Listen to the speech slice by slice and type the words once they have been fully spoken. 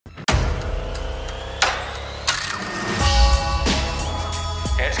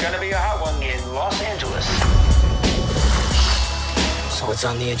gonna be a hot one in Los Angeles. So what's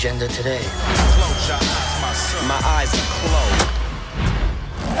on the agenda today? Close your eyes, my son. My eyes are closed.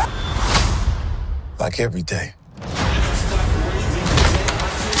 Like every day.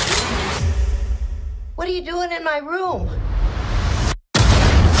 What are you doing in my room?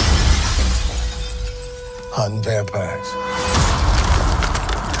 Hunting vampires.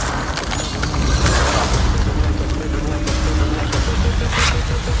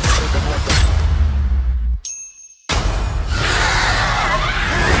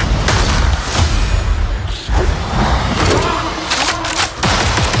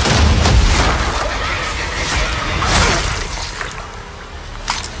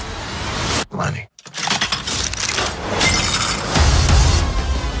 Money.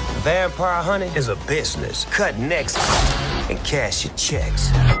 Vampire hunting is a business. Cut necks and cash your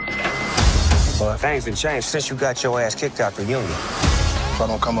checks. Well, things have changed since you got your ass kicked out the union. If I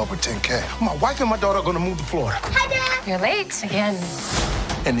don't come up with 10K, my wife and my daughter are gonna move to Florida. Hi, Dad. You're late again.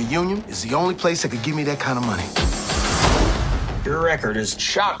 And the union is the only place that could give me that kind of money. Your record is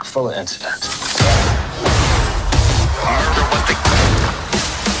chock full of incidents.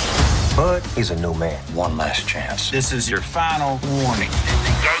 Bud, he's a new man. One last chance. This is your final warning.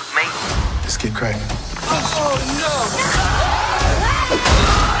 Let's get cracking.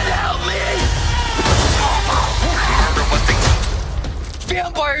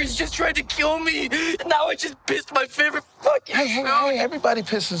 Vampires just tried to kill me. Now I just pissed my favorite fucking Hey, everybody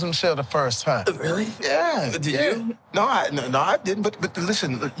pisses themselves the first time. Really? Yeah. Did you? No, I didn't. But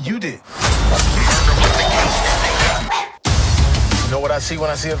listen, you did. You know what I see when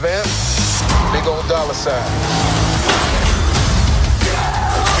I see a vamp? Big old dollar sign.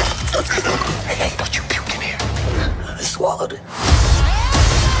 Hey, don't you puke in here. I swallowed it.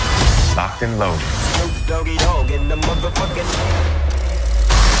 Locked and loaded. Doggy dog in the motherfucking.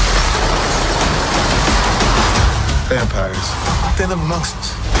 Vampires. They live amongst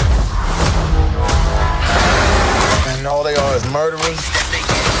us. And all they are is murderers.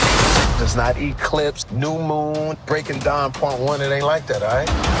 Does not eclipse, new moon, breaking dawn, point one. It ain't like that, all right?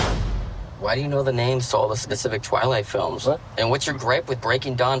 Why do you know the names to all the specific Twilight films? What? And what's your gripe with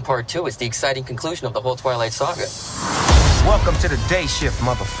Breaking Dawn Part 2? It's the exciting conclusion of the whole Twilight saga. Welcome to the day shift,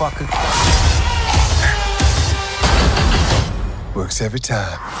 motherfucker. Works every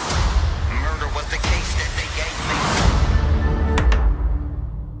time.